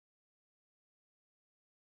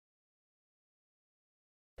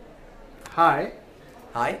Hi,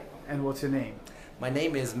 Hi, and what's your name? my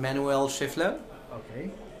name is Manuel Schiffler.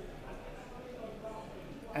 Okay.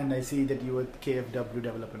 And I see that you were at KFW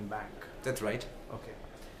Development Bank. That's right. Okay.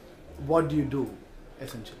 What do you do,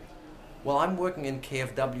 essentially? Well, I'm working in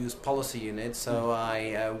KFW's policy unit, so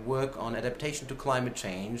I work on adaptation to climate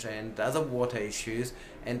change and other water issues.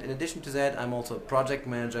 And in addition to that, I'm also a project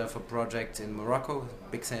manager for projects in Morocco,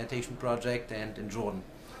 big sanitation project, and in Jordan.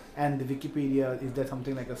 And the Wikipedia, is that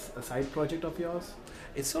something like a side project of yours?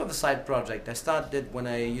 It's sort of a side project. I started it when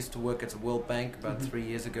I used to work at the World Bank about 3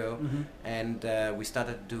 years ago, and we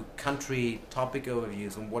started to do country topic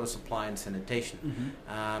overviews on water supply and sanitation.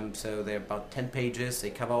 So they're about 10 pages. They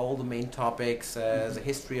cover all the main topics, the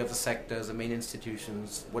history of the sectors, the main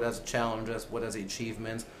institutions, what are the challenges, what are the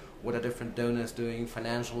achievements, what are different donors doing,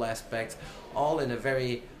 financial aspects, all in a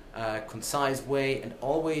very concise way, and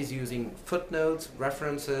always using footnotes,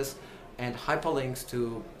 references, and hyperlinks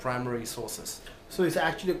to primary sources. So it's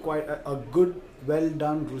actually quite a good, well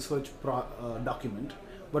done research document,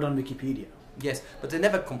 but on Wikipedia. Yes, but they're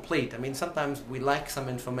never complete. I mean, sometimes we lack some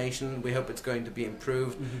information, we hope it's going to be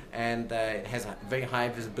improved, and it has a very high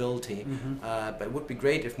visibility. But it would be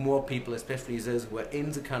great if more people, especially those who are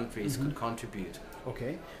in the countries, could contribute.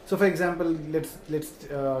 Okay. So for example,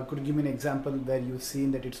 could you give me an example where you've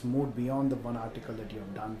seen that it's moved beyond the one article that you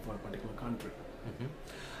have done for a particular country?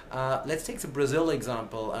 Let's take the Brazil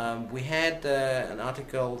example. We had an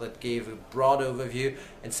article that gave a broad overview,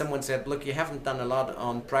 and someone said, look, you haven't done a lot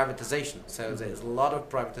on privatization. So there's a lot of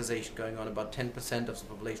privatization going on. About 10% of the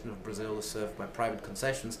population of Brazil is served by private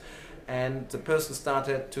concessions. And the person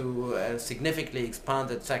started to significantly expand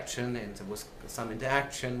that section, and there was some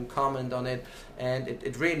interaction, comment on it, and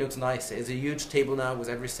it really looks nice. There's a huge table now with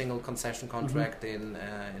every single concession contract in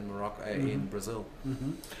Morocco, in Brazil.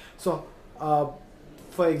 So,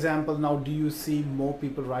 for example, now do you see more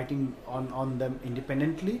people writing on them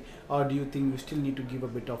independently, or do you think you still need to give a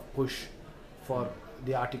bit of push for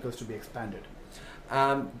the articles to be expanded?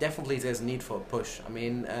 Definitely there's a need for a push. I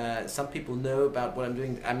mean, some people know about what I'm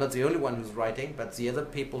doing. I'm not the only one who's writing, but the other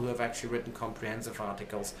people who have actually written comprehensive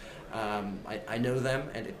articles, I know them,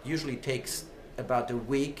 and it usually takes about a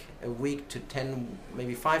week to 10,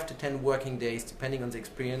 maybe 5 to 10 working days, depending on the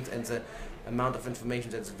experience and the amount of information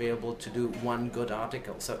that's available to do one good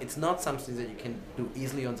article. So it's not something that you can do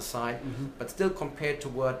easily on the side, but still compared to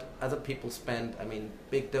what other people spend, I mean,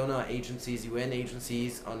 big donor agencies, UN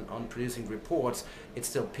agencies on producing reports, it's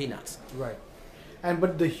still peanuts. Right.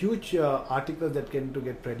 But the huge articles that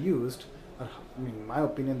get produced, I mean, in my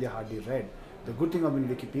opinion, they're hardly read. The good thing about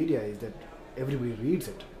Wikipedia is that everybody reads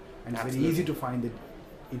it, and it's very easy to find the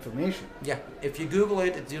information. Yeah, if you Google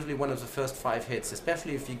it, it's usually one of the first 5 hits,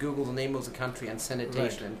 especially if you Google the name of the country and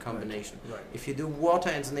sanitation in combination. Right. If you do water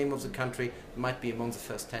and the name of the country, it might be among the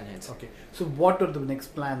first 10 hits. Okay, so what are the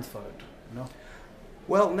next plans for it?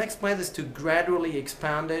 Well, next plan is to gradually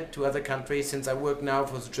expand it to other countries. Since I work now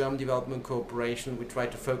for the German Development Corporation, we try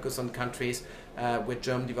to focus on countries where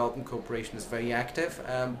German Development Corporation is very active,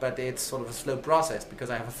 but it's sort of a slow process because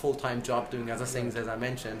I have a full-time job doing other things, as I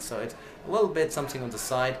mentioned, so it's a little bit something on the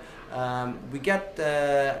side. We got,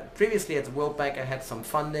 previously at the World Bank I had some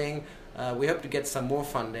funding. We hope to get some more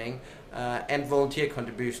funding and volunteer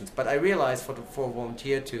contributions. But I realize for a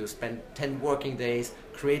volunteer to spend 10 working days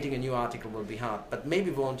creating a new article will be hard. But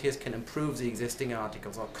maybe volunteers can improve the existing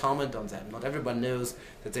articles or comment on them. Not everyone knows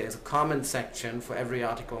that there is a comment section for every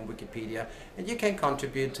article on Wikipedia, and you can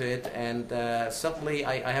contribute to it. And certainly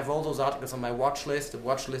I have all those articles on my watch list. The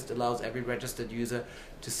watch list allows every registered user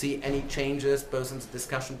to see any changes both on the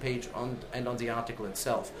discussion page and on the article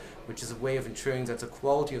itself, which is a way of ensuring that the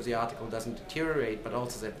quality of the article doesn't deteriorate, but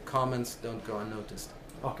also that comments don't go unnoticed.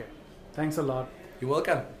 Okay, thanks a lot. You're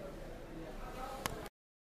welcome.